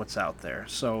better than what's out there.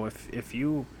 So if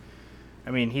you,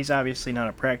 I mean, he's obviously not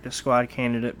a practice squad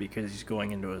candidate because he's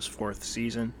going into his 4th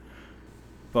season.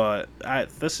 But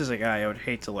this is a guy I would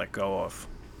hate to let go of.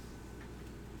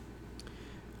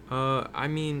 I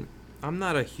mean, I'm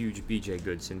not a huge BJ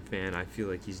Goodson fan. I feel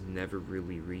like he's never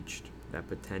really reached that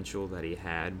potential that he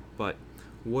had. But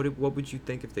what would you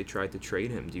think if they tried to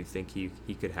trade him? Do you think he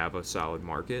could have a solid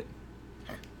market?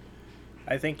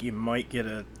 I think you might get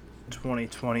a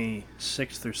 2020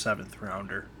 6th or 7th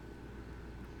rounder.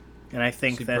 And I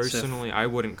think See, that's personally, I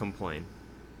wouldn't complain.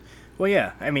 well,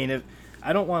 yeah. I mean,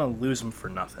 I don't want to lose him for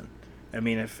nothing. I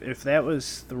mean, if that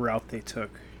was the route they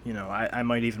took, I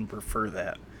might even prefer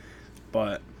that.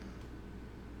 But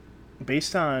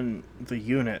based on the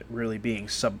unit really being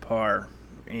subpar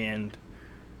and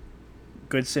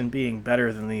Goodson being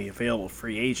better than the available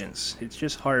free agents, it's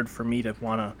just hard for me to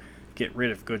want to get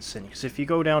rid of Goodson. Because if you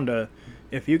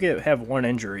have one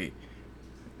injury,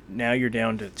 now you're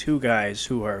down to 2 guys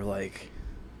who are like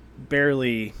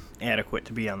barely adequate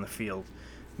to be on the field.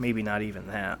 Maybe not even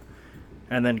that.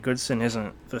 And then Goodson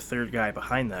isn't the 3rd guy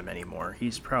behind them anymore.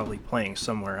 He's probably playing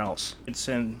somewhere else.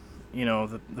 Goodson,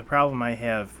 the problem I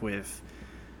have with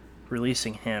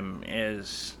releasing him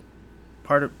is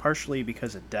partially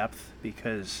because of depth.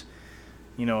 Because,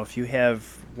 if you have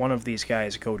one of these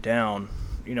guys go down,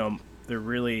 they're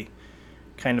really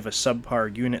kind of a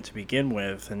subpar unit to begin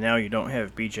with, and now you don't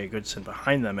have BJ Goodson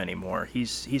behind them anymore.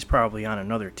 He's probably on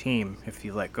another team if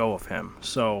you let go of him.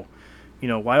 So,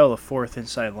 while the 4th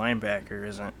inside linebacker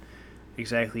isn't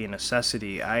exactly a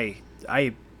necessity, I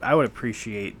would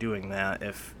appreciate doing that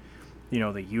if,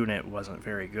 the unit wasn't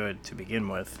very good to begin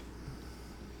with.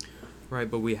 Right,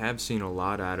 but we have seen a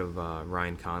lot out of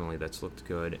Ryan Connolly that's looked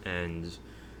good, and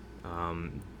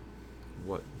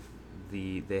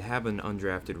they have an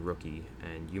undrafted rookie,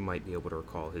 and you might be able to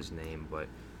recall his name, but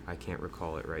I can't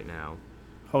recall it right now.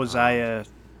 Hosea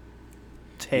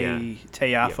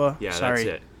Teafa. Yeah, sorry.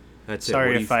 that's it. That's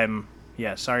sorry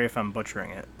it. Sorry if I'm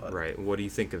butchering it. But right. What do you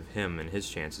think of him and his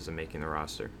chances of making the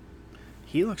roster?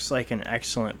 He looks like an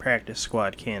excellent practice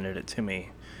squad candidate to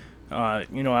me. I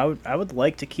would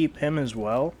like to keep him as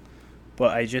well,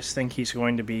 but I just think he's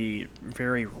going to be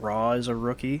very raw as a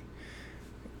rookie,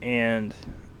 and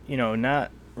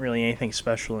not really anything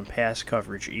special in pass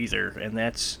coverage either. And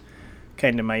that's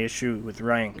kind of my issue with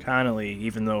Ryan Connolly,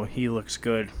 even though he looks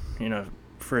good,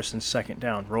 1st and 2nd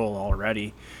down role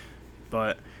already.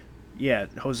 But yeah,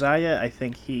 Hosea, I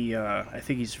think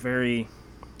he's very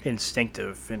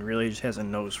instinctive and really just has a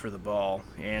nose for the ball,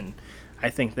 and I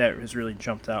think that has really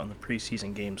jumped out in the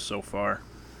preseason games so far.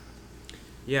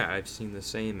 Yeah, I've seen the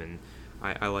same, and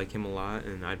I like him a lot,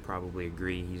 and I'd probably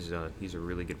agree. He's a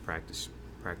really good practice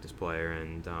player,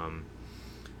 and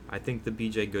I think the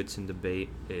BJ Goodson debate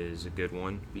is a good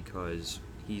one because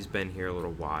he's been here a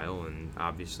little while, and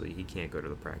obviously he can't go to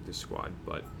the practice squad,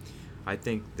 but I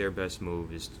think their best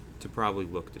move is to probably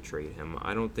look to trade him.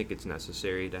 I don't think it's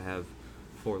necessary to have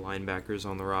 4 linebackers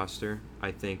on the roster.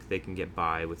 I think they can get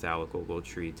by with Alec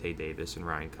Ogletree, Tay Davis, and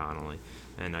Ryan Connolly,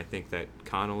 and I think that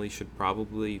Connolly should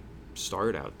probably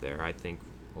start out there, I think,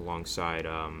 alongside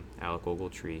Alec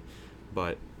Ogletree,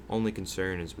 but only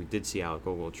concern is we did see Alec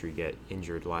Ogletree get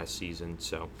injured last season,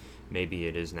 so maybe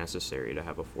it is necessary to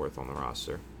have a 4th on the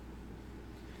roster.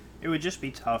 It would just be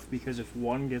tough because if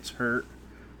one gets hurt,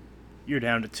 you're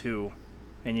down to 2,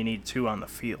 and you need 2 on the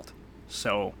field.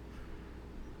 So,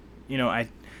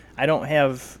 I don't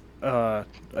have a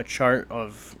chart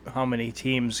of how many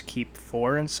teams keep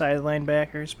 4 inside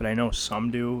linebackers, but I know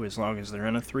some do as long as they're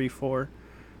in a 3-4.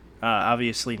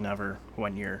 Obviously never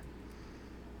when you're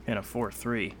in a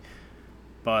 4-3.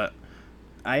 But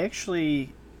I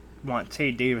actually want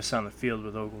Tay Davis on the field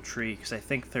with Ogletree because I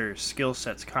think their skill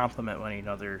sets complement one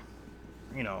another,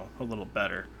 a little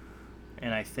better.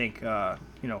 And I think,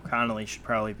 Connolly should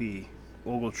probably be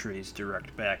Ogletree's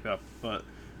direct backup. But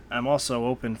I'm also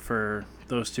open for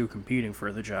those 2 competing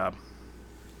for the job.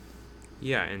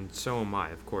 Yeah, and so am I.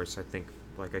 Of course, I think,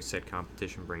 like I said,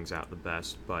 competition brings out the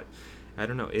best. But I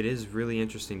don't know. It is really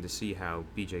interesting to see how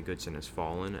BJ Goodson has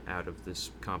fallen out of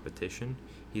this competition.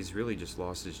 He's really just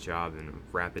lost his job in a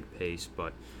rapid pace.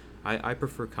 But I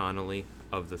prefer Connolly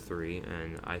of the 3,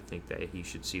 and I think that he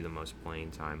should see the most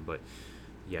playing time. But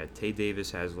yeah, Tay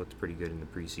Davis has looked pretty good in the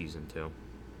preseason too.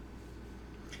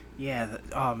 Yeah.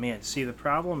 Oh man. See, the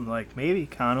problem, maybe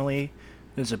Connolly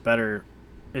is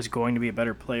going to be a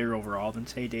better player overall than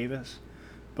Tay Davis,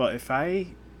 but if I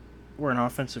were an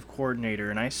offensive coordinator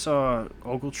and I saw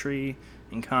Ogletree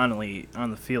and Connolly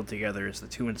on the field together as the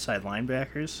two inside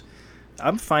linebackers,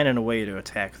 I'm finding a way to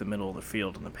attack the middle of the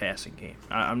field in the passing game.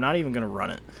 I'm not even going to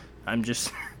run it. I'm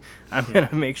just, I'm going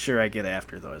to make sure I get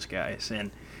after those guys.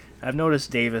 And I've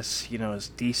noticed Davis, is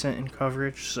decent in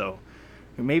coverage, so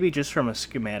maybe just from a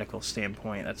schematical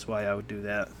standpoint, that's why I would do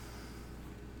that.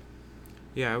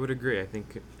 Yeah, I would agree. I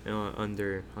think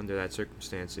under that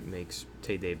circumstance, it makes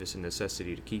Tay Davis a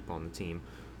necessity to keep on the team.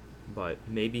 But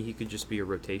maybe he could just be a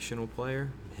rotational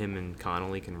player. Him and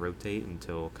Connolly can rotate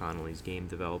until Connolly's game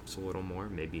develops a little more.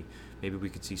 Maybe we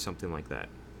could see something like that.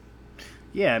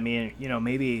 Yeah, I mean,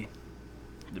 maybe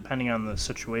depending on the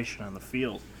situation on the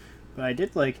field. But I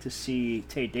did like to see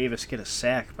Tate Davis get a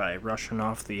sack by rushing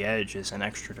off the edge as an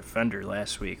extra defender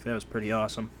last week. That was pretty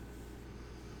awesome.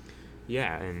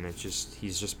 Yeah, and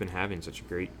he's just been having such a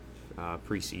great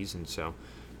preseason, so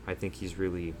I think he's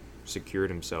really secured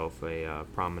himself a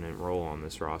prominent role on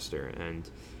this roster. And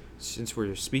since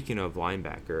we're speaking of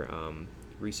linebacker,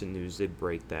 recent news did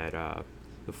break that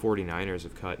the 49ers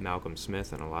have cut Malcolm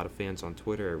Smith, and a lot of fans on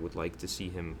Twitter would like to see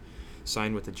him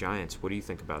sign with the Giants. What do you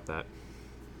think about that?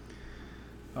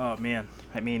 Oh, man.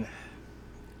 I mean,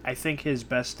 I think his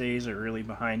best days are really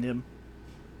behind him.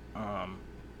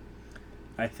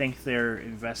 I think they're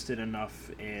invested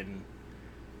enough in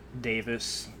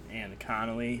Davis and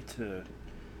Connolly to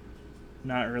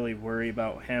not really worry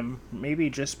about him. Maybe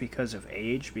just because of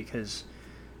age, because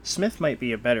Smith might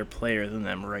be a better player than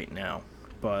them right now.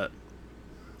 But,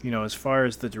 as far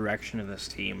as the direction of this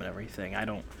team and everything, I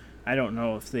don't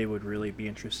know if they would really be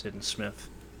interested in Smith.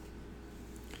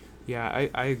 Yeah,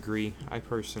 I agree. I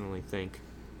personally think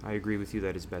I agree with you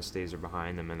that his best days are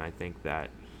behind him, and I think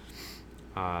that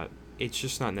it's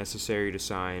just not necessary to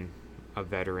sign a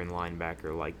veteran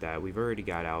linebacker like that. We've already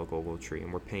got Alec Ogletree,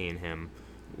 and we're paying him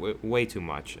way too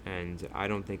much, and I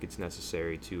don't think it's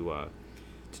necessary to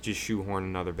just shoehorn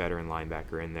another veteran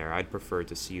linebacker in there. I'd prefer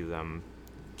to see them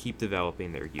keep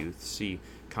developing their youth, see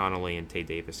Connolly and Tay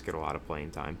Davis get a lot of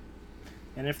playing time.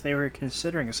 And if they were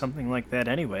considering something like that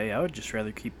anyway, I would just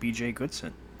rather keep B.J.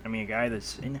 Goodson. I mean, a guy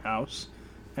that's in-house.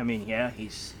 I mean, yeah, he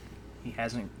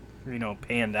hasn't,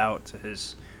 panned out to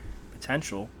his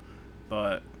potential,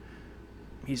 but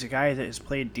he's a guy that has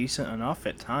played decent enough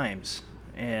at times.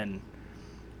 And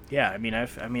yeah,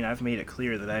 I've made it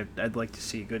clear that I'd like to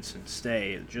see Goodson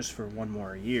stay just for one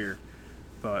more year,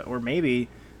 or maybe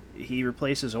he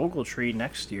replaces Ogletree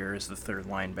next year as the third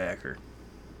linebacker.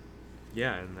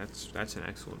 Yeah, and that's an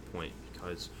excellent point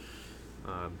because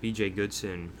B.J.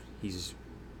 Goodson, he's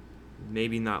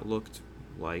maybe not looked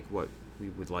like what we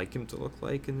would like him to look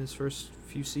like in his first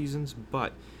few seasons,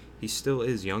 but he still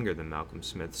is younger than Malcolm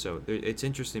Smith. So it's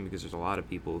interesting because there's a lot of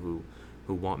people who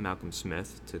want Malcolm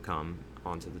Smith to come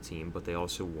onto the team, but they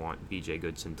also want B.J.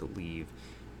 Goodson to leave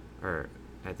or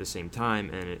at the same time,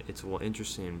 and it's a little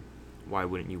interesting. Why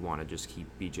wouldn't you want to just keep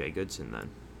B.J. Goodson then?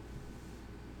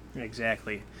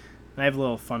 Exactly. And I have a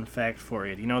little fun fact for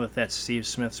you. Do you know that that's Steve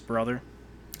Smith's brother?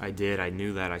 I did. I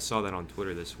knew that. I saw that on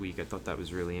Twitter this week. I thought that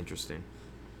was really interesting.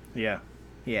 Yeah.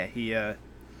 Yeah,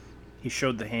 he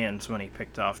showed the hands when he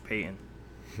picked off Peyton.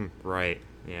 Right.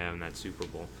 Yeah, in that Super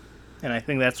Bowl. And I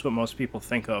think that's what most people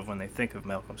think of when they think of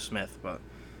Malcolm Smith, but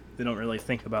they don't really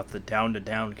think about the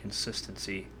down-to-down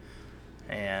consistency.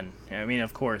 And, I mean,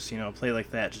 of course, a play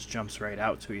like that just jumps right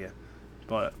out to you.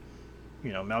 But,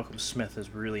 Malcolm Smith is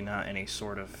really not any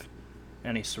sort of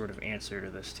answer to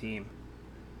this team.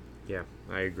 Yeah,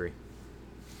 I agree.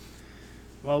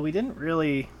 Well, we didn't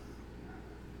really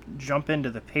jump into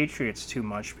the Patriots too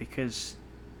much because,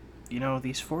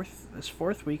 this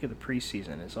fourth week of the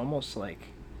preseason is almost like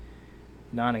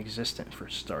non-existent for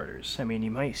starters. I mean,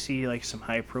 you might see like some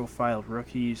high-profile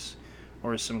rookies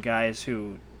or some guys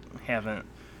who haven't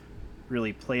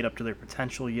really played up to their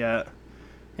potential yet.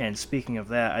 And speaking of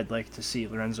that, I'd like to see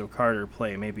Lorenzo Carter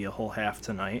play maybe a whole half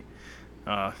tonight.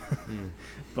 But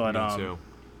Me too.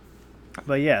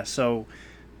 But yeah, so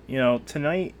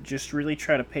tonight just really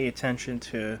try to pay attention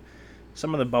to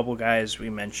some of the bubble guys we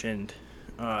mentioned.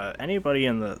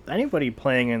 Anybody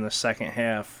playing in the second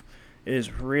half is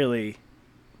really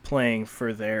playing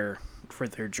for their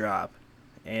job,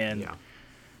 and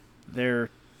they're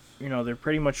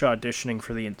pretty much auditioning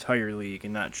for the entire league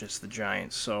and not just the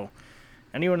Giants. So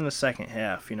anyone in the second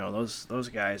half, those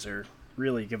guys are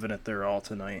really giving it their all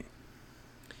tonight.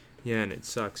 Yeah, and it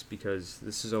sucks because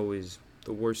this is always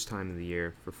the worst time of the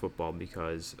year for football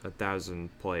because 1,000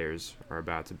 players are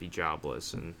about to be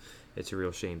jobless, and it's a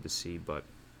real shame to see, but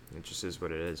it just is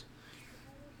what it is.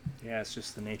 Yeah, it's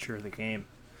just the nature of the game.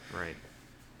 Right.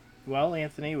 Well,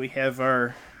 Anthony, we have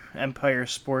our Empire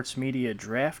Sports Media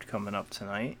draft coming up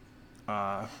tonight.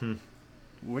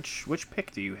 which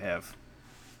pick do you have?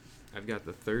 I've got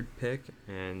the third pick,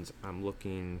 and I'm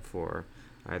looking for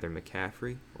either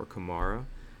McCaffrey or Kamara.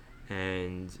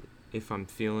 And if I'm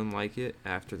feeling like it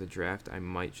after the draft, I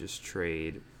might just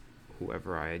trade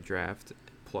whoever I draft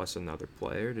plus another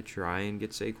player to try and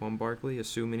get Saquon Barkley,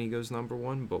 assuming he goes number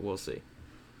one, but we'll see.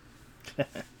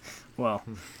 Well,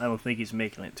 I don't think he's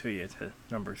making it to you to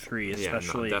number 3,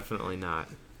 especially yeah, no, definitely not.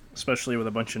 Especially with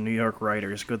a bunch of New York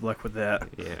writers. Good luck with that.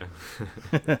 Yeah.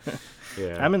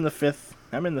 Yeah. I'm in the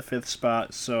fifth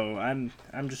spot, so I'm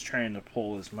just trying to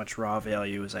pull as much raw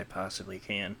value as I possibly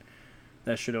can.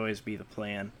 That should always be the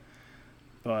plan.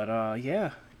 But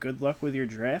yeah, good luck with your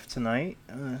draft tonight.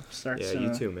 Starts Yeah, you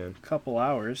in too, man. a couple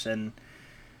hours, and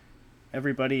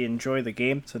everybody enjoy the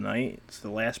game tonight. It's the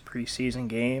last preseason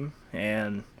game,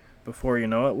 and before you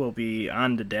know it, we'll be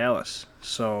on to Dallas.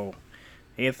 So,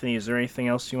 Anthony, is there anything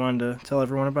else you wanted to tell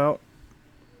everyone about?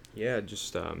 Yeah,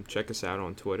 just check us out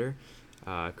on Twitter.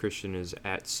 Christian is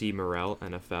at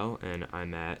CMorelNFL, and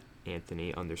I'm at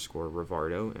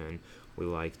Anthony_Rivardo, and we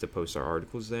like to post our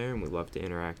articles there, and we love to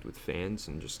interact with fans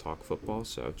and just talk football.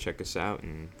 So check us out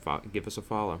and give us a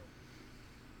follow.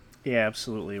 Yeah,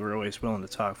 absolutely. We're always willing to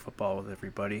talk football with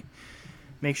everybody.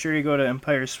 Make sure you go to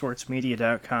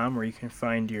EmpireSportsMedia.com where you can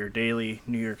find your daily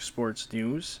New York sports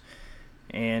news.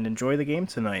 And enjoy the game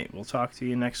tonight. We'll talk to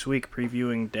you next week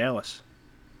previewing Dallas.